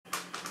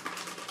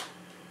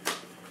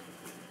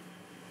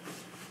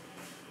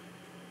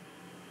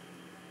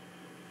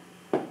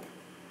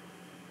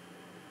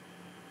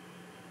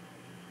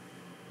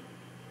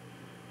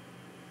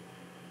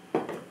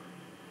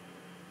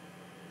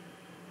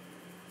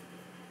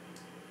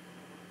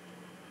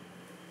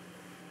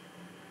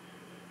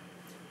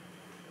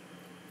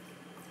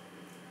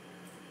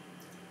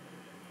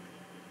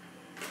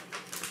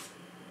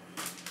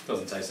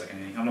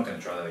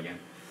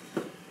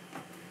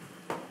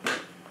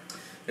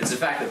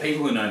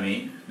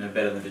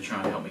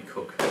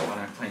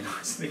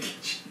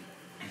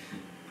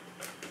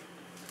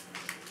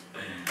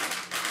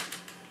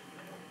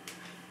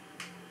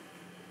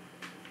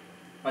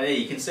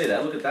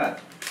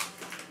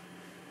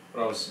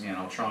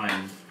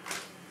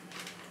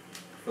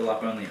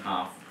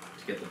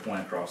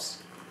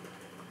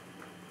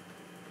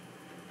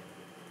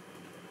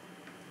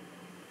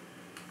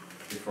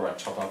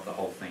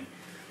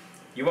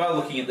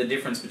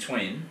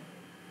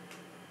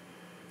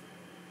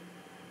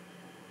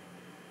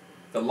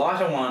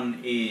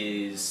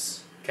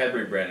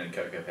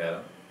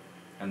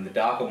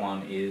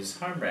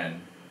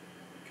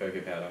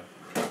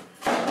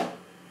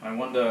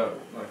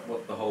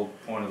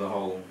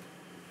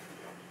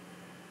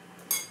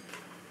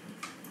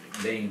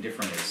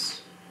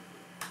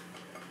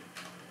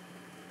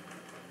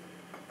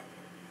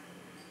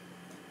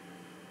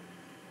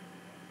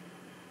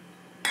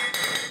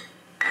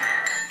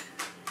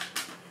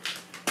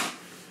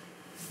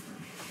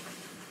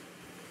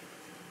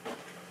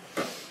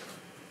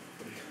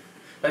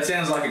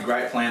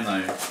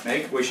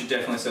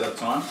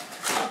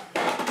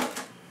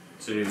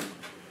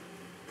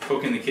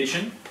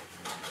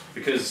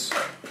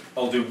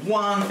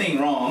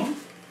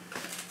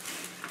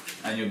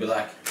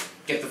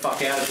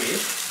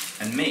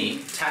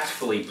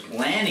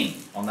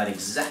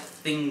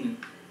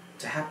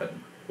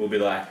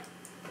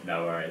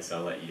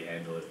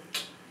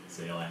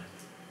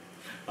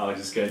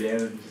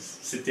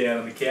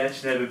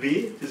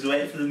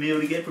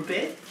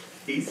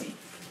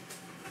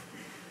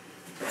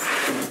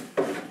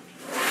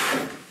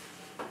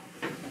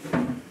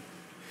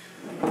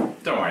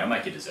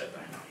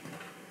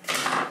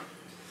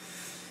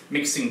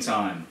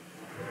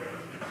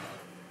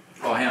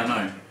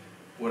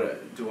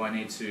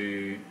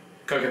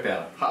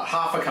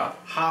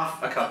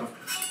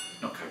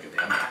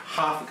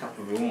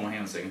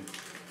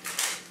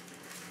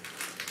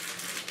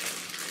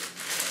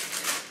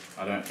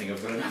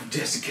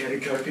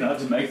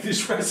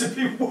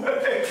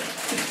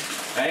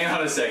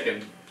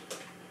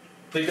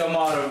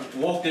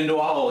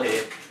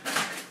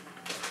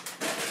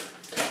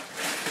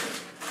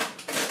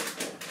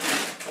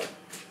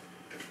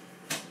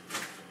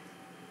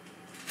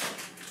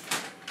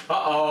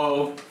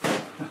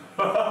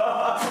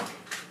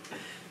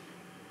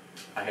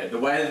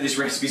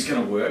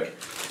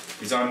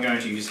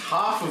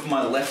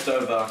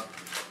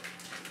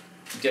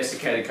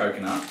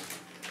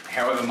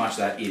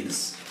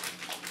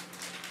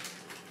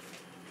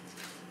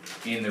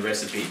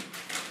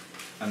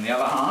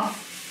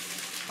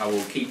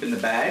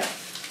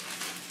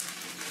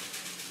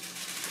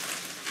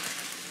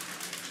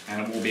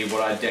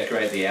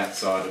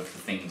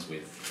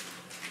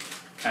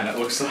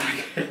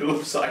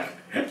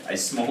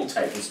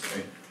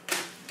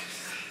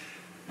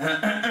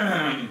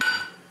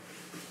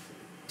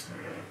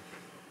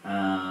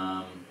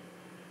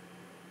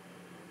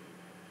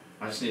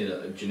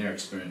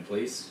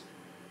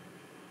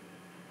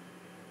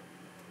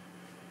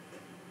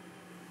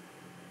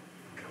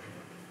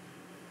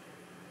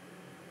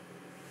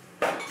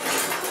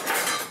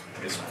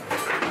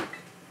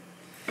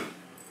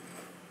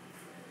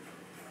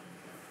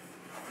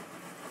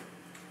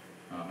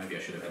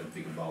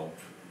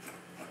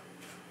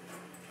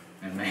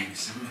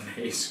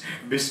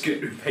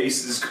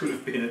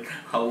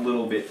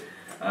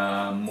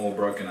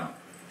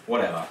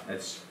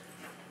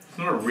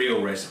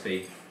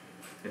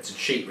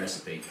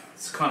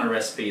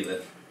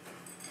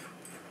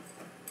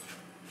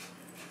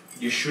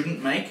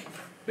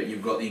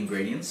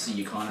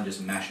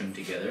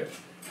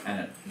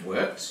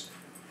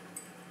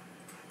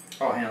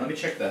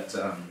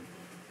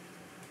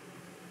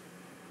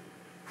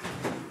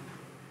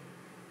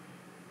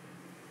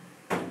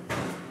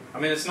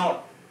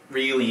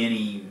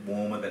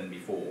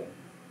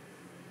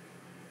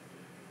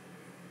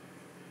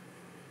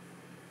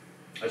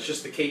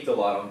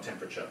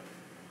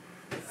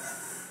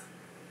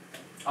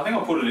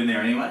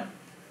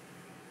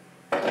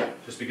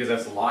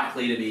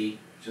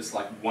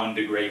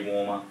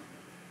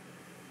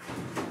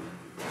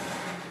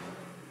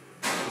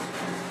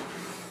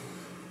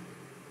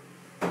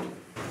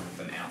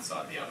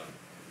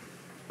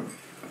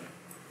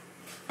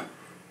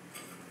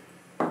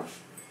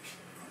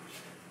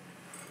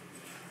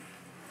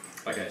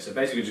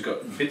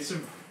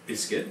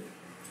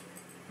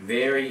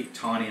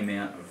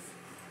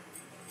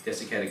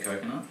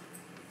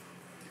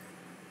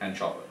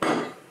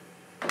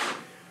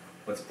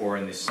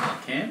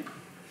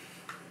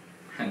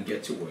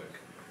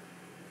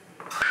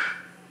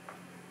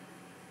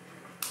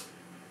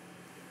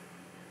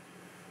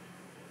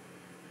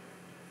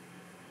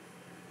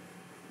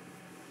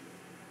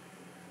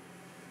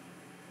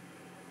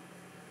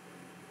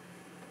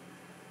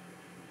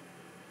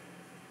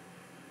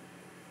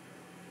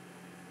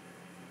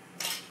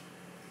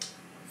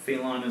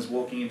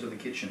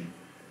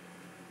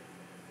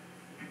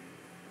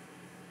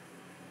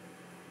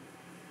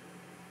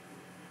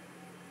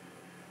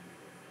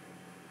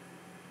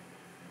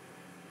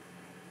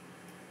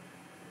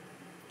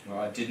Well,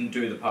 I didn't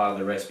do the part of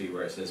the recipe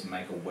where it says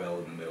make a well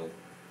in the middle.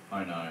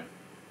 Oh no.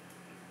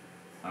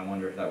 I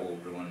wonder if that will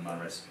ruin my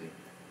recipe.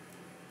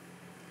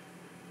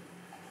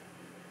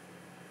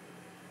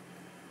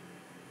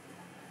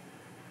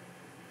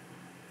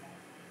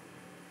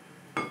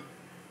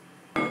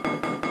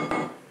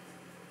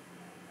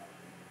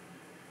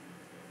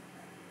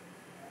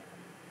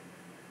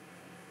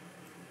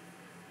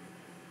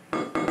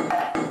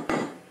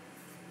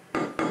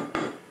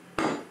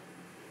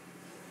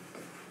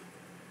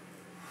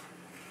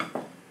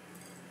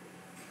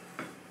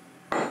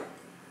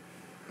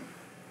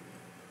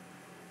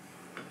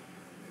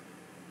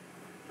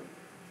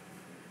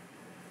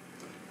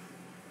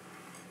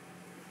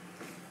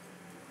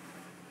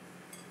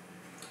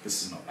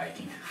 This is not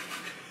baking.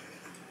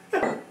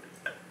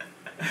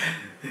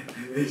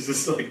 It's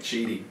just like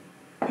cheating.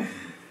 If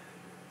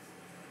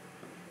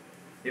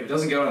it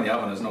doesn't go in the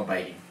oven, it's not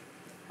baking.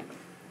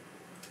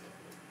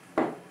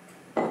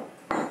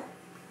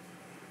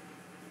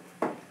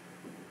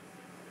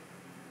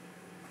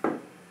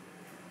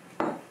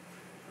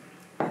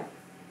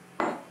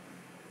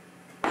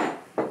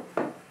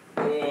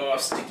 Oh,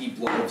 sticky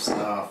blob of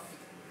stuff.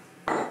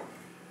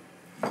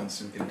 And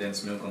some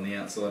condensed milk on the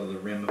outside of the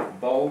rim of the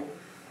bowl.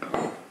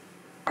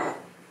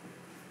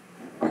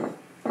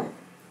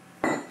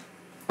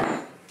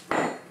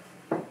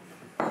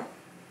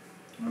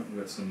 We've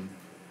got some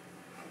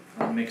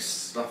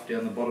unmixed stuff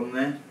down the bottom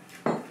there.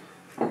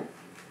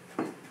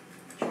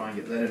 Try and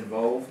get that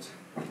involved.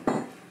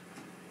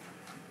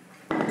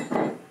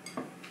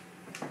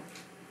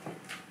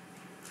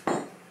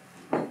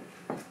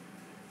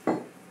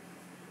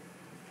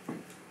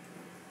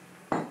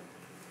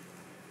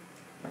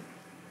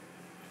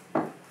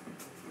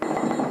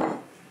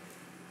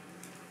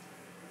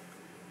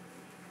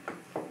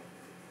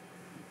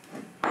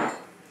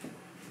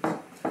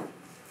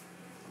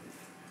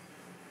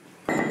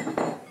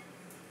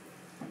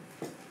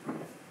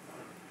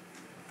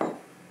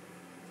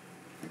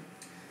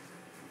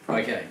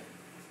 Okay,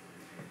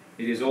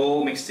 it is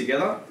all mixed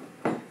together.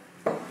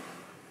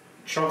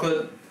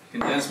 Chocolate,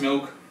 condensed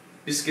milk,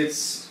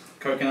 biscuits,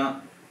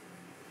 coconut.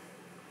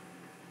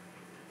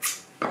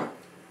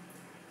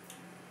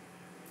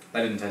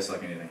 They didn't taste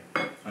like anything.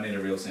 I need a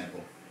real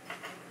sample.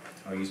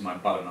 I'll use my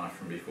butter knife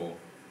from before.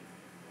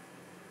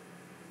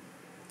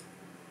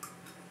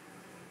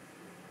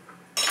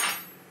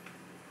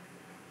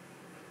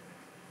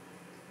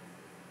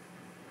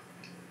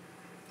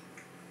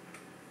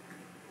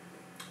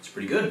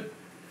 Pretty good.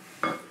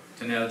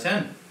 10 out of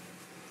 10.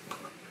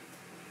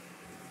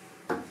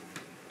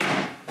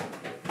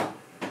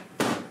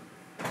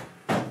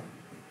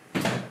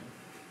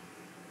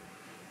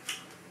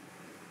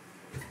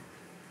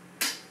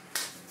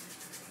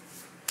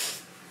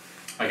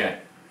 Okay.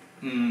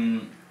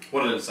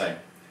 What did it say?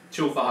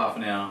 Chill for half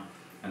an hour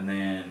and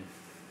then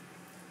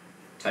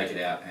take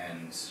it out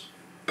and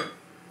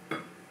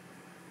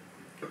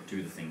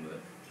do the thing with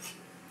it.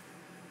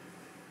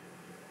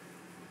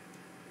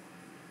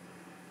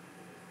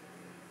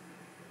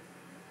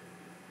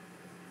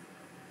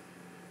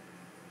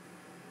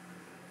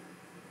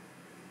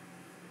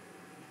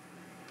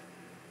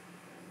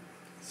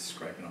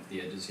 Scraping off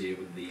the edges here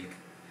with the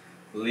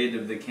lid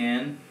of the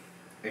can.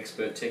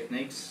 Expert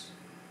techniques.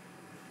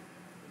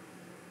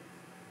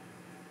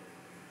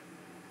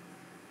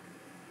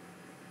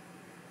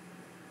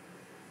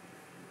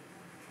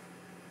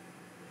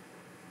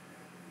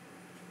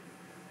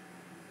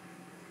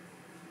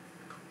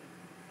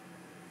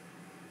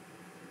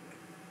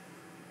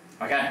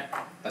 Okay,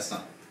 that's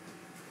done.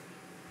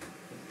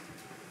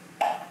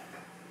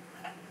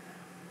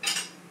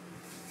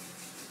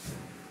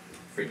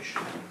 Fridge.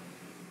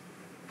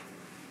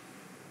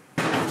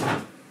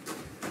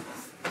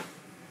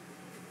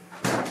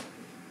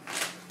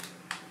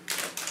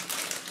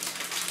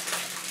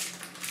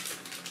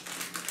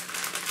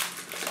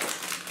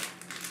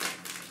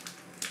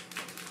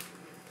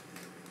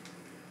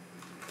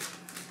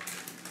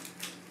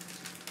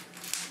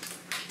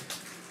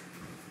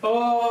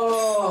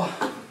 Oh!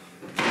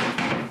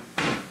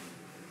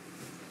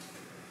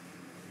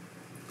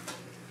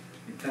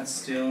 Get that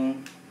still.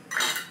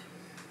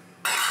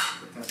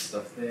 Put that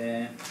stuff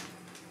there.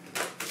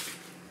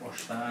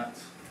 Wash that.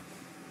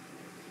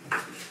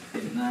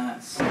 In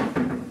that.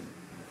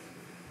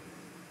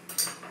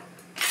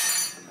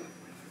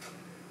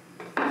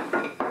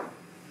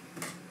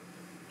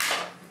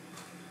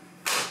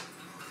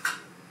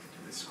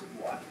 Give this a good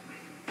wipe.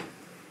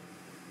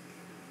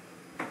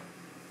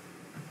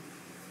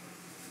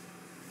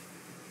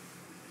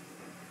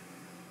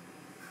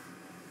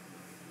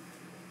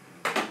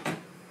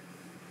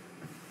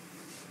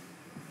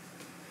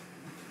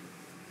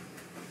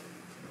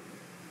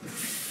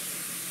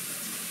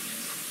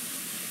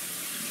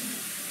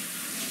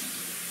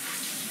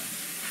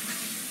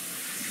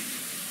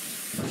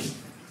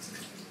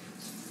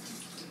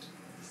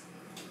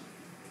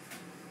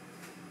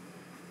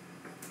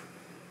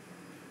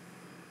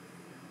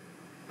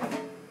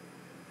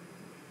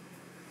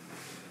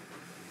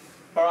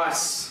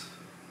 Alright,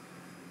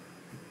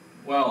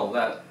 well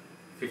that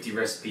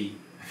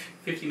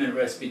 50-minute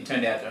recipe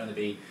turned out to only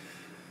be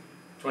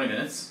 20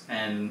 minutes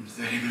and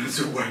 30 minutes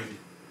of waiting.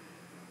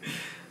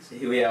 So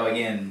here we are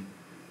again,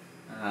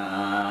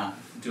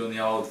 doing the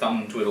old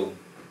thumb twiddle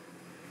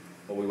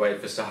while we wait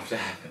for stuff to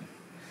happen.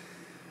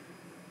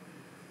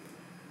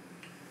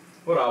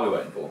 What are we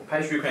waiting for?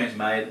 Pastry cream's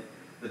made,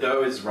 the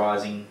dough is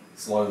rising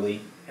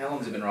slowly. How long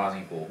has it been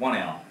rising for? 1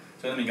 hour.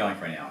 So it's only been going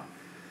for an hour.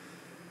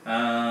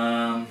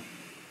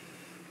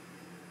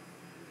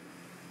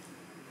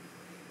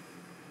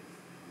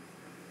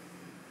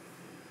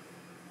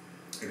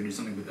 We can do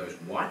something with those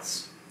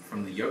whites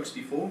from the yolks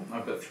before.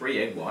 I've got 3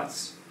 egg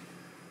whites.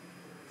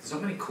 There's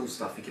not many cool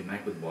stuff you can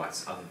make with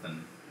whites other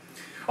than...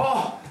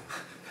 Oh!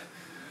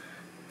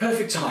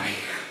 Perfect timing.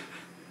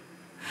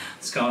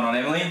 What's going on,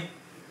 Emily?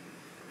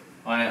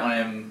 I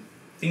am...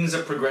 Things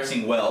are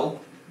progressing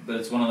well, but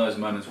it's one of those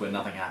moments where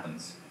nothing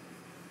happens.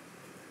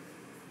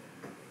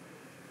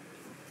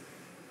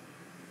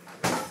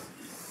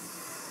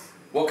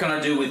 What can I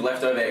do with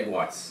leftover egg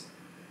whites?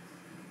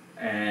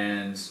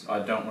 And I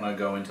don't want to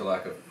go into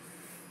like a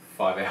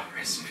 5-hour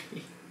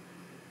recipe.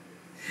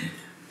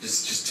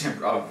 just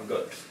temporary. I've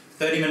got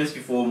 30 minutes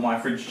before my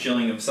fridge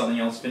chilling of something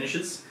else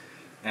finishes,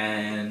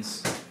 and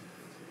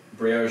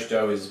brioche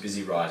dough is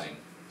busy rising,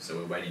 so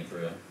we're waiting for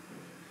her.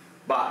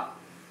 But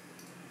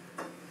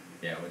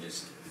yeah, we're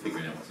just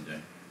figuring out what to do.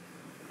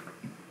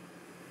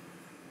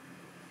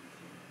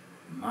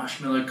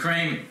 Marshmallow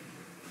cream.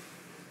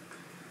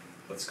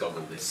 Let's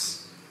goggle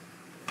this.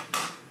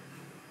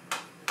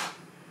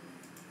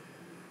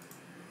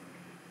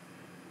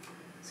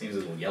 Seems a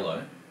little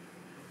yellow.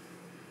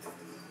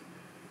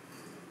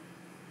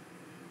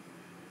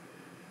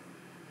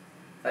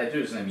 They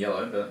do seem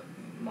yellow, but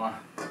my...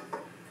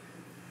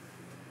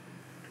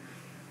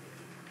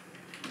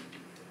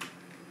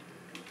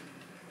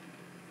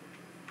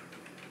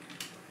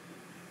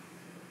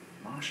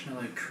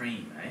 Marshmallow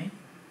cream, eh?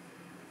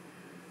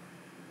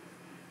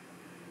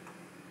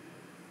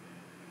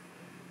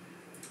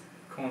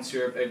 Corn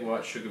syrup, egg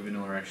white, sugar,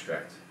 vanilla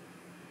extract.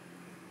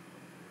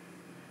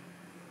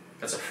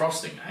 That's a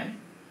frosting, eh?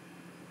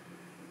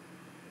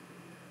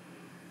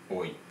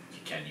 Or you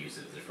can use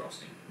it as a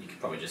frosting. You could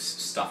probably just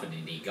stuff it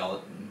into your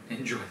gullet and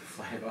enjoy the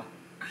flavour.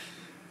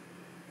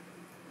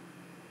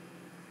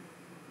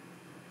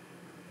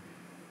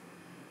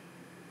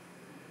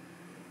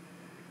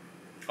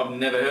 I've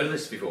never heard of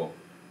this before.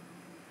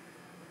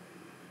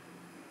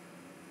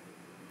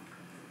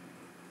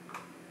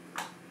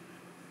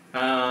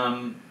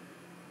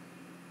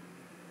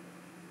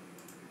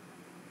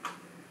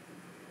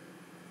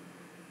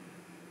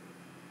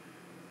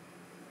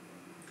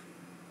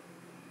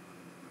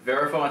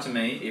 Verify to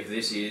me if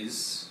this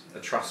is a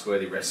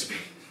trustworthy recipe.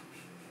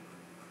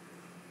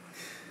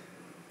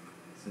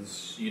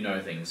 Since you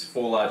know things.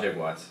 4 large egg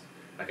whites.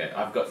 Okay,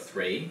 I've got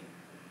 3.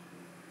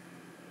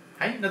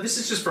 Hey, no, this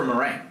is just for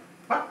meringue.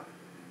 What?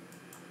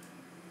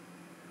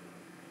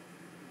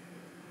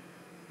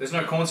 There's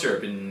no corn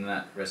syrup in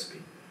that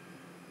recipe.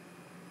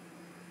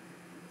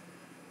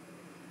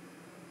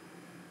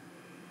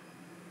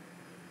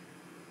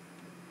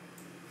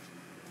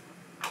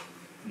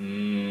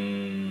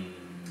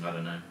 I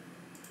don't know.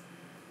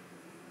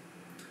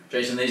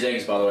 Jason, these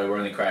eggs, by the way, were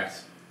only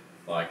cracked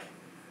like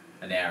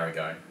an hour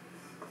ago.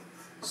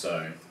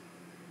 So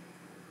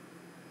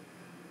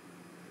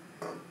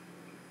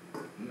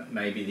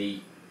maybe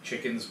the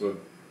chickens were...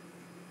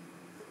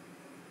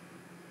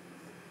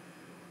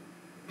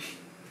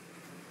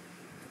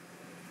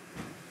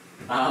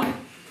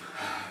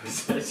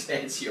 to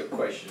answer your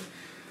question.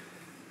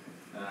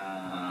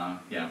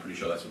 Yeah, I'm pretty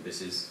sure that's what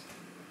this is.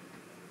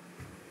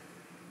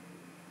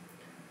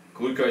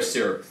 Glucose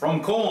syrup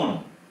from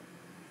corn.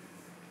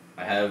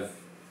 I have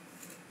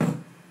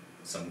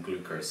some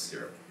glucose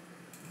syrup.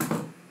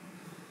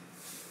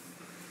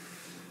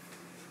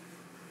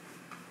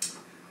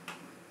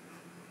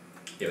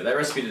 Yeah, but that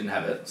recipe didn't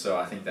have it, so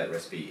I think that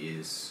recipe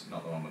is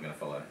not the one we're going to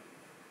follow.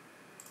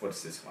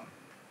 What's this one?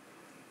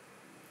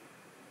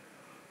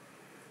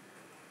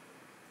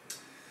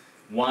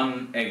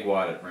 1 egg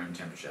white at room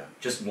temperature.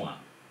 Just 1.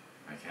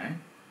 Okay.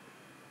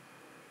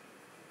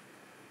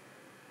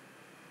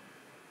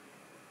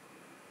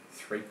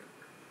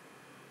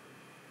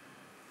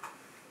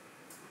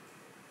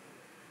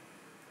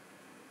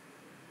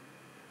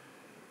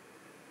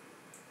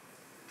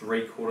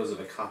 3/4 of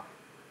a cup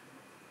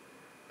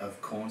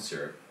of corn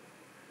syrup.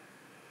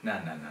 No.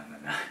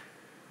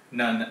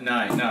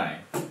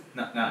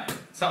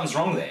 Something's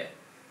wrong there.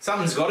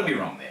 Something's got to be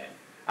wrong there.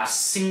 A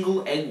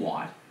single egg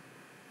white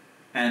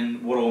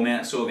and what will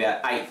amount to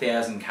about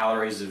 8,000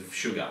 calories of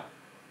sugar.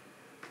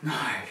 No.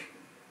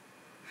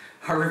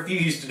 I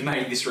refuse to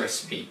make this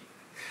recipe.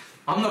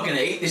 I'm not going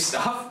to eat this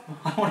stuff.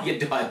 I don't want to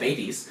get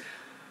diabetes.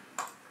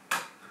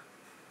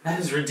 That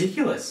is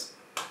ridiculous.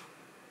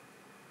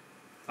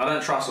 I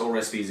don't trust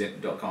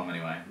allrecipes.com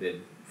anyway. They're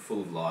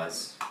full of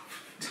lies.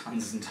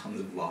 Tons and tons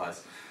of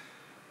lies.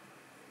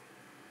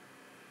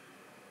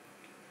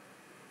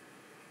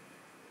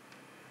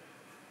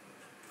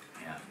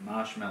 Yeah,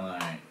 marshmallow.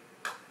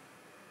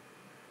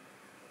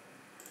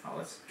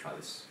 let's try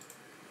this.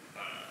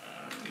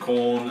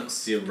 Corn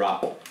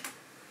syrup.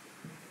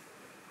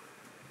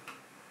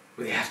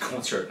 Without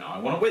corn syrup, no, I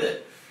want it with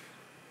it.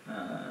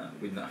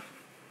 With no.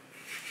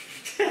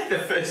 The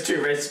first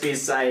two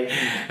recipes say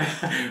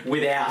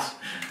without.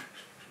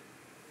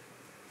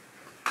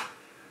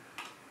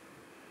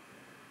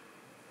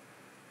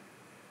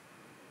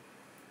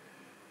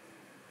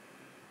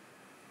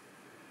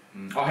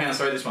 Oh, hang on,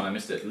 sorry, this one, I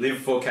missed it. Live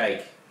for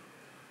cake.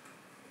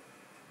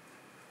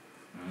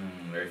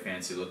 Very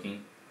fancy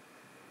looking.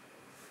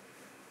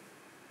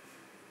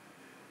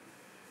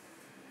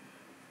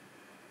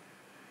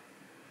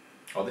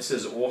 Oh, this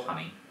is all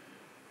honey.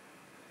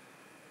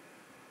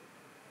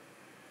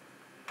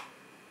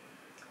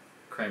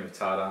 Cream of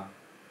tartar.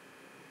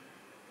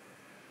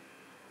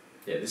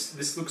 Yeah,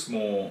 this looks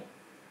more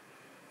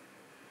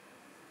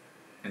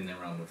in the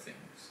realm of things.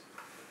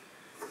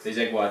 These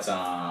egg whites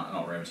are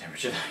not room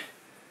temperature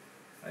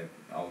though.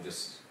 I'll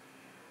just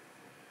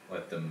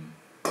let them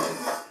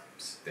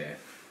sit there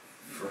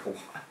for a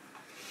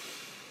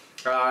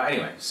while.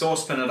 Anyway,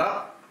 saucepan it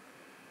up.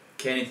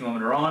 Canning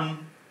thermometer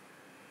on.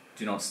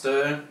 Do not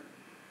stir.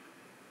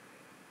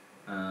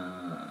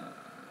 Oh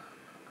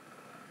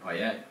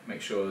yeah,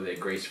 make sure they're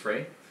grease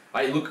free.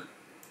 Look,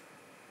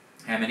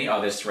 how many?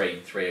 Oh, there's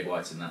three egg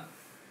whites in that.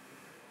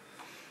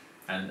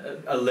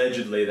 And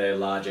allegedly they're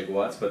large egg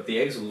whites, but the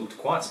eggs looked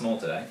quite small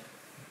today.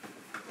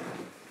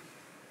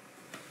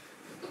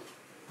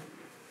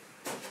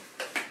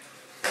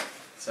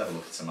 Let's have a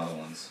look at some other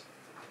ones.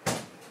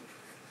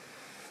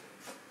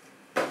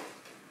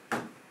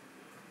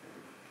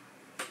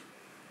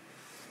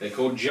 They're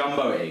called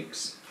jumbo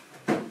eggs.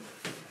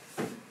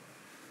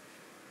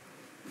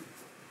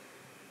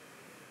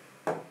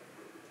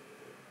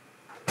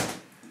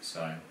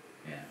 So,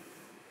 yeah.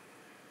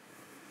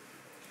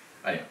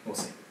 Anyway, we'll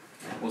see.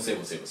 We'll see.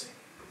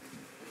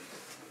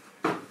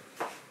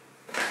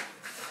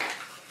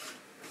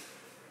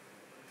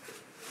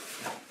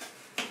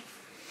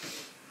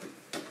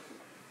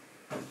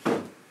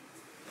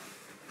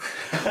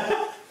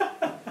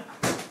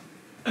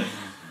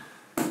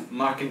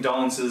 My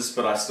condolences,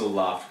 but I still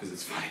laughed because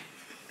it's funny.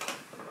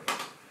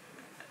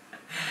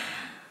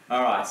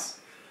 Alright.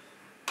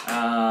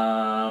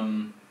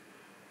 Oh,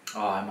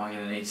 am I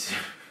going to need to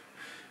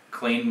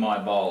clean my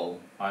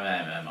bowl? I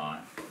am I?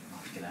 I'm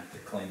going to have to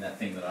clean that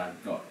thing that I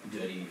got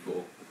dirty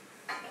before.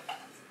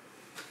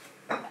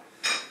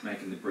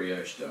 Making the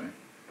brioche dough.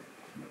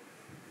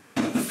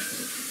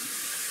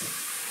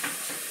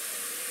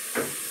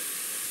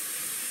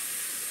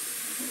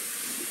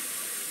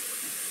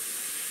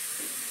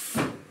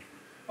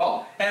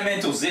 Oh, how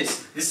mental's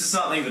this? This is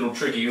something that'll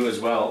trigger you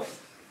as well.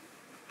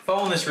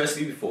 Following this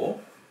recipe before,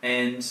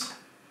 and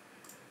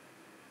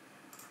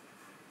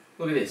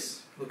look at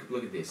this.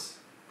 Look at this.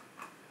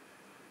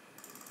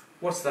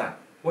 What's that?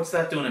 What's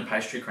that doing in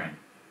pastry cream?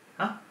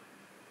 Huh?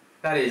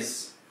 That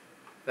is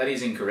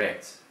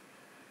incorrect.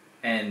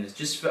 And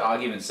just for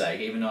argument's sake,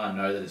 even though I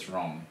know that it's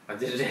wrong, I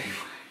did it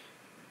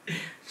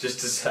anyway. Just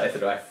to say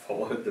that I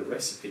followed the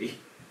recipe.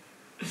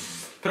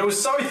 But it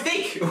was so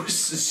thick, it was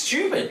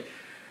stupid.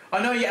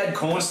 I know you add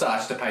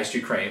cornstarch to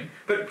pastry cream,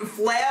 but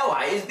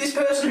flour, this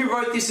person who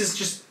wrote this is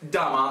just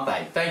dumb, aren't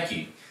they? Thank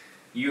you.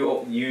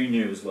 You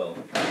knew as well.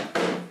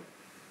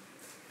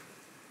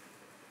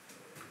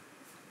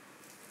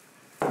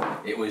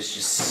 It's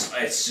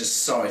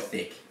just so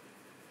thick.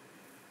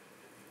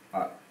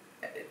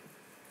 It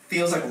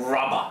feels like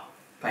rubber,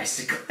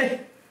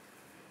 basically.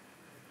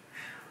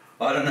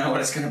 I don't know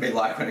what it's going to be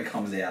like when it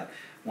comes out,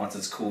 once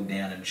it's cooled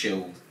down and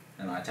chilled,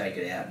 and I take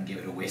it out and give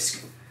it a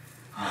whisk.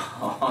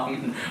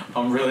 I'm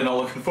really not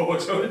looking forward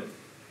to it.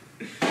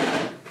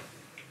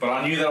 But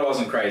I knew that I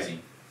wasn't crazy.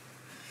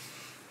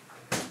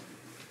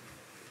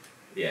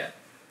 Yeah,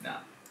 nah.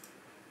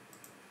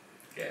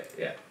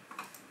 Yeah.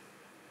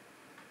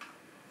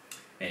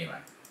 Anyway,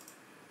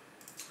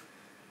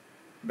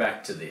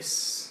 back to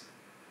this.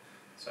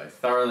 So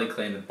thoroughly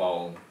clean the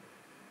bowl.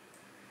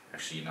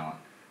 Actually, you know what?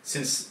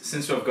 Since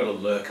we've got a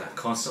lurker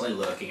constantly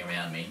lurking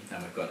around me,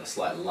 and we've got a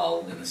slight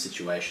lull in the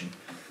situation,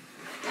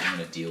 I'm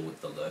going to deal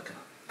with the lurker.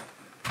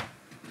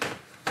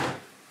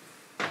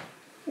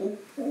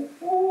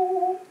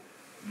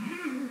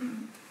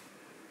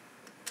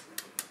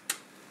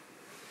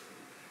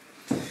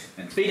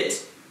 And feed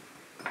it.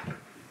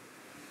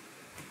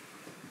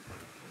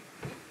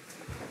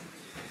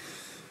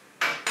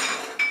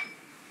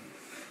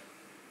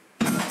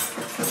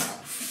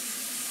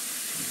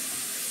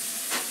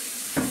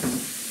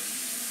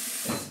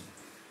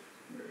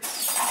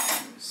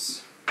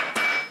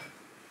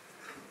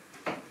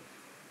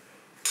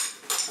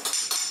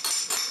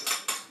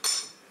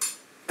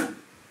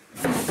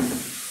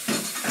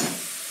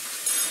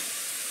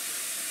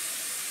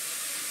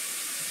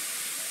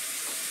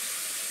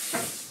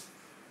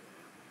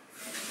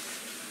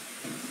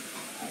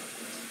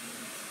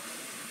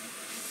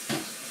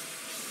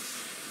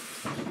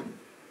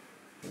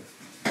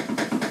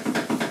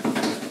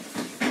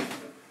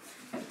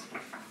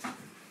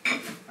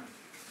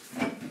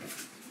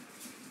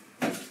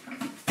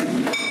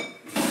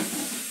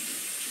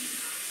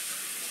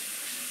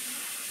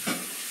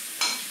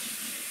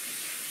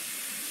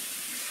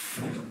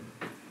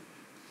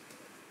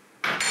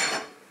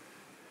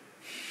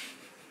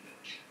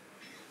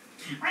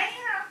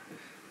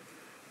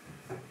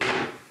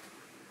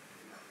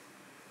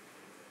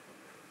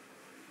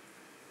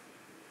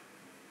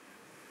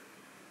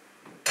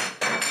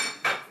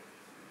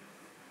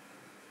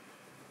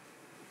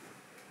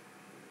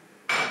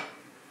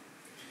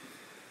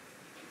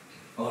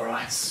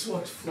 Alright,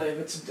 what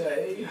flavour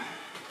today?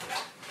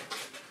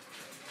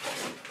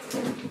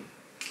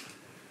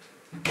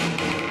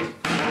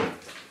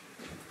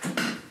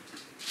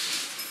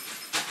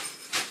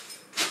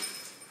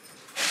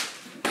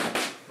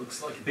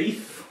 Looks like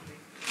beef.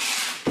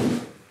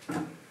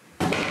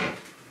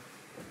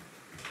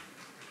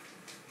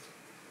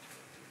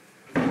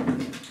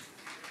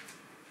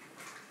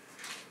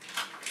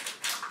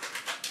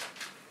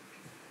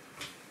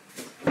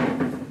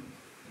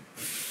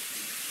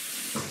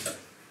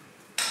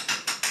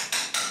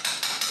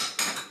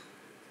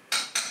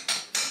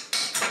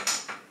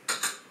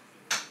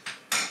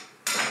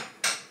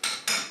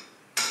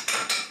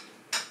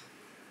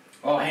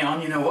 Oh, hang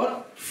on, you know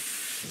what?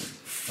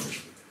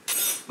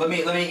 Let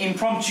me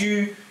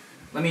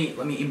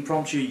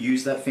impromptu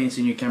use that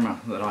fancy new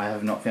camera that I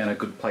have not found a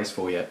good place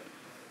for yet.